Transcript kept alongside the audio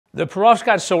The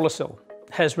Perovskite solar cell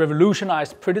has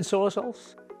revolutionized printed solar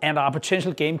cells and are a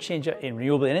potential game changer in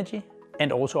renewable energy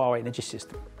and also our energy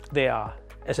system. They are,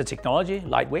 as a technology,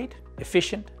 lightweight,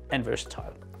 efficient and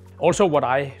versatile. Also, what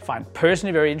I find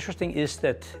personally very interesting is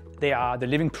that they are the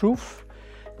living proof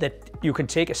that you can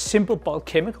take a simple bulk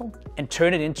chemical and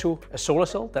turn it into a solar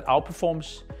cell that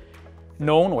outperforms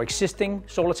known or existing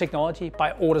solar technology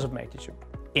by orders of magnitude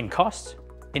in cost,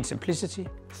 in simplicity,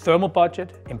 thermal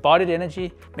budget, embodied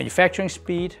energy, manufacturing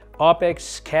speed,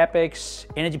 OpEx, CapEx,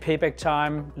 energy payback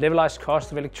time, levelized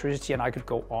cost of electricity, and I could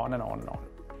go on and on and on.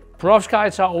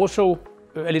 Perovskites are also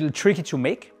a little tricky to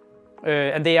make,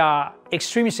 and they are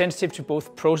extremely sensitive to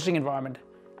both processing environment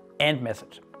and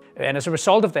method. And as a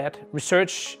result of that,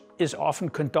 research is often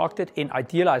conducted in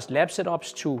idealized lab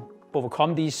setups to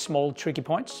overcome these small tricky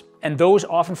points. And those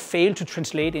often fail to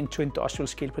translate into industrial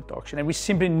scale production. And we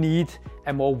simply need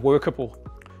a more workable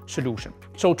solution.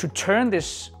 So to turn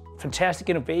this fantastic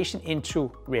innovation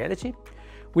into reality,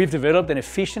 we've developed an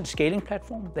efficient scaling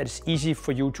platform that is easy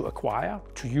for you to acquire,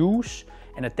 to use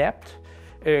and adapt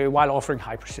while offering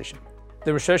high precision.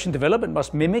 The research and development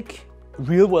must mimic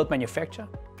real-world manufacture,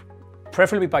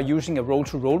 preferably by using a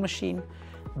roll-to-roll machine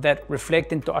that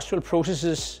reflect industrial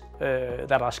processes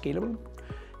that are scalable,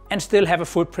 and still have a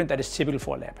footprint that is typical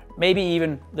for a lab, maybe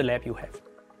even the lab you have.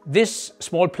 This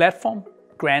small platform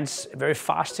grants very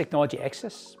fast technology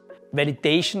access,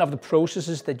 validation of the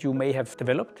processes that you may have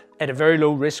developed at a very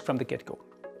low risk from the get-go.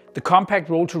 The compact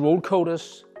roll-to-roll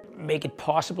coaters make it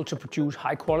possible to produce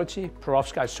high-quality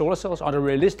perovskite solar cells under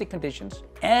realistic conditions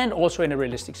and also in a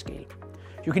realistic scale.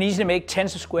 You can easily make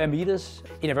tens of square meters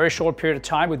in a very short period of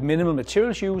time with minimal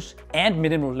materials use and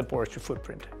minimal laboratory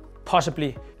footprint,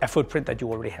 possibly a footprint that you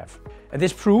already have. And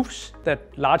this proves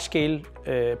that large-scale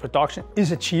production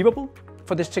is achievable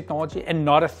for this technology and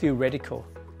not a theoretical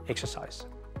exercise.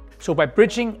 So by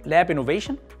bridging lab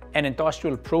innovation and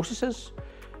industrial processes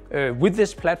with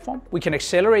this platform, we can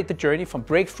accelerate the journey from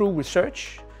breakthrough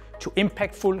research to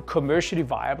impactful, commercially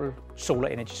viable solar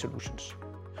energy solutions.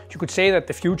 You could say that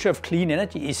the future of clean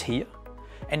energy is here,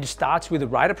 and it starts with the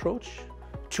right approach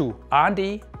to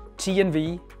R&D,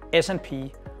 T&V,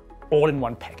 S&P, all in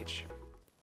one package.